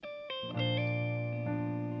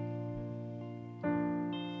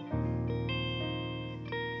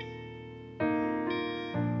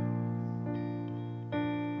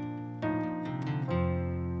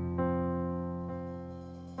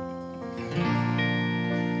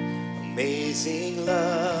Amazing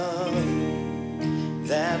love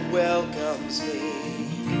that welcomes me,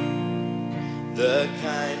 the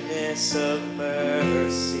kindness of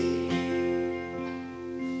mercy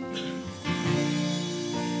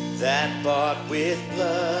that bought with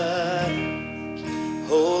blood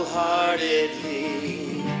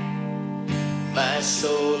wholeheartedly my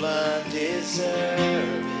soul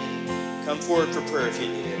undeserving. Come forward for prayer if you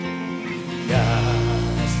need it.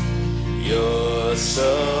 God, you're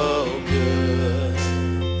so good.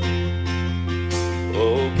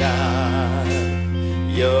 Oh God,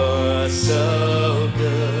 you're so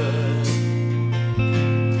good.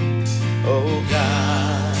 Oh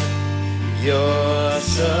God, you're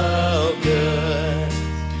so good.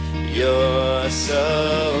 You're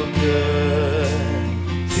so good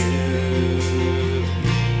to me.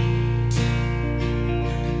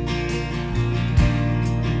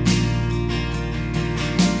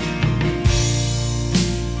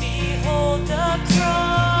 Behold the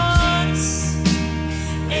cross,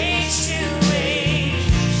 age to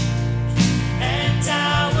age, and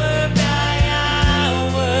hour by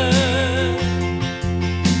hour.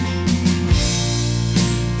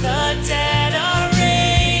 The dead are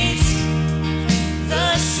raised,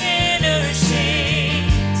 the sinners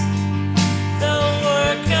saved, the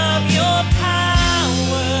work of your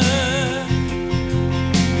power.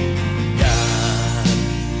 God,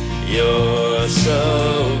 you're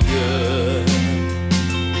so good.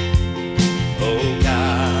 Oh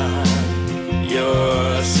God,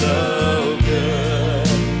 you're so good.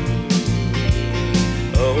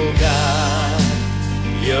 Oh God,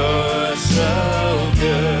 you're so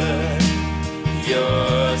good.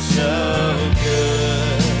 You're so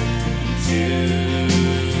good to me.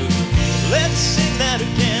 Let's sing that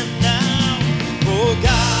again now. Oh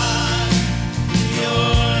God,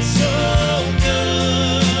 you're so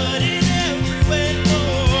good in every way,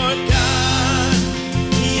 Lord God.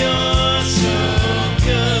 You're so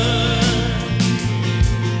good.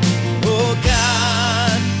 Oh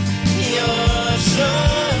God, you're so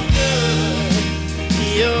good.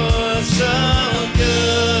 You're so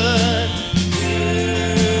good to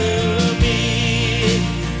me.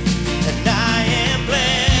 And I am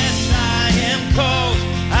blessed, I am called,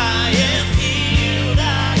 I am healed,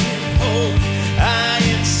 I am whole, I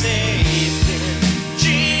am saved in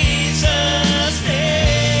Jesus'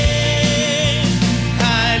 name.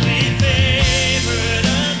 Highly favored,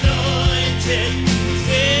 anointed,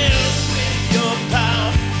 filled with your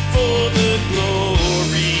power for the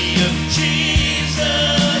glory of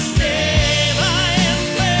Jesus' name. I am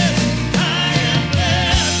blessed, I am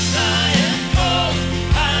blessed, I am called,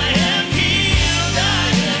 I am healed, I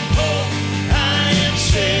am whole, I am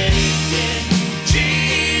saved in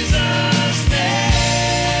Jesus'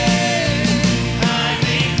 name.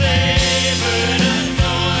 Highly favored,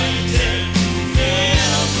 anointed,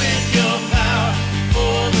 filled with your power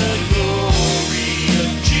for the glory of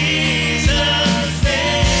Jesus' name.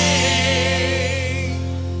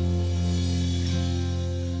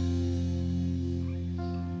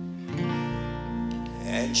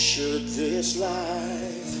 And should this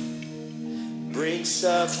life bring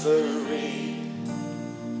suffering,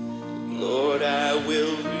 Lord, I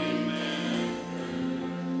will remember.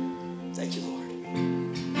 Thank you, Lord.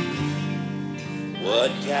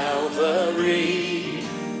 What Calvary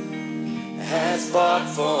has bought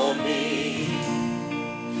for me,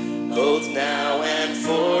 both now and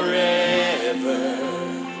forever.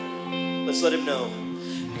 Let's let him know.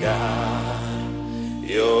 God,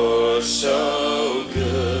 you're so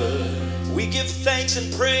good. We give thanks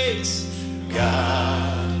and praise.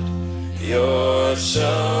 God, you're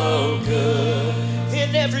so good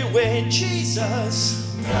in every way,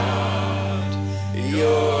 Jesus. God,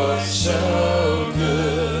 you're so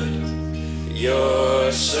good.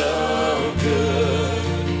 You're so good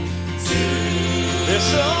to. There's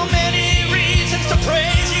so many reasons to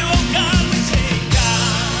praise you, oh God. We say,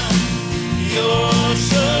 God, you're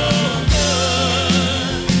so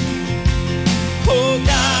good. Oh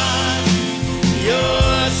God,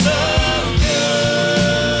 you're so good.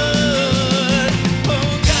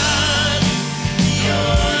 Oh God,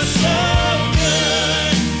 you're so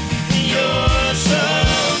good. You're so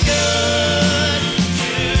good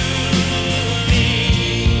to me.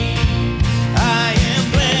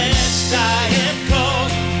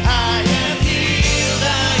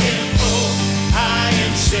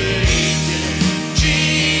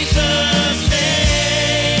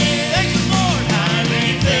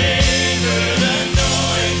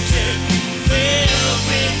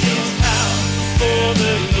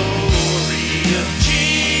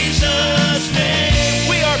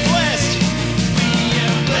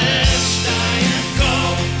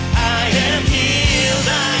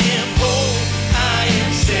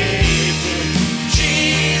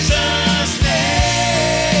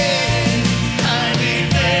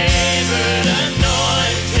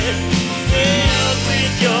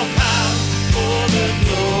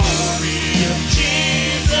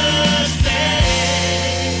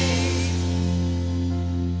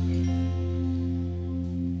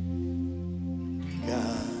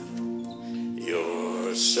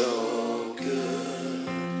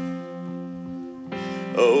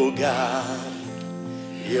 Oh God,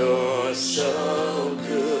 you're so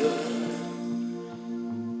good.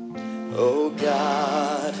 Oh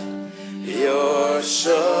God, you're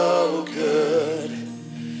so good.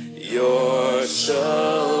 You're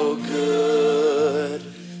so good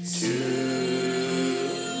to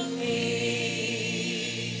me.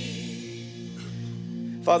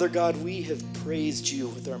 Father God, we have praised you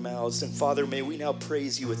with our mouths, and Father, may we now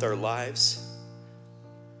praise you with our lives.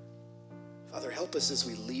 Father, help us as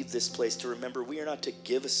we leave this place to remember we are not to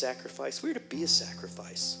give a sacrifice, we are to be a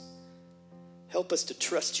sacrifice. Help us to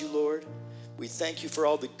trust you, Lord. We thank you for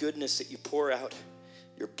all the goodness that you pour out,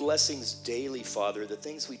 your blessings daily, Father, the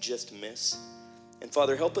things we just miss. And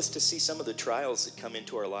Father, help us to see some of the trials that come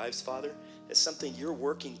into our lives, Father, as something you're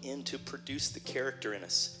working in to produce the character in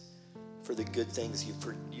us for the good things you've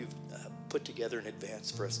put together in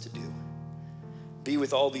advance for us to do. Be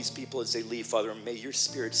with all these people as they leave, Father, and may your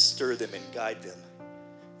Spirit stir them and guide them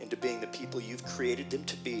into being the people you've created them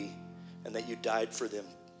to be and that you died for them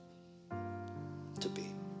to be.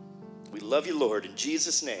 We love you, Lord. In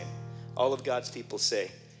Jesus' name, all of God's people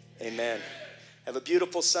say, amen. Have a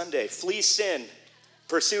beautiful Sunday. Flee sin.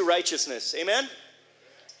 Pursue righteousness. Amen.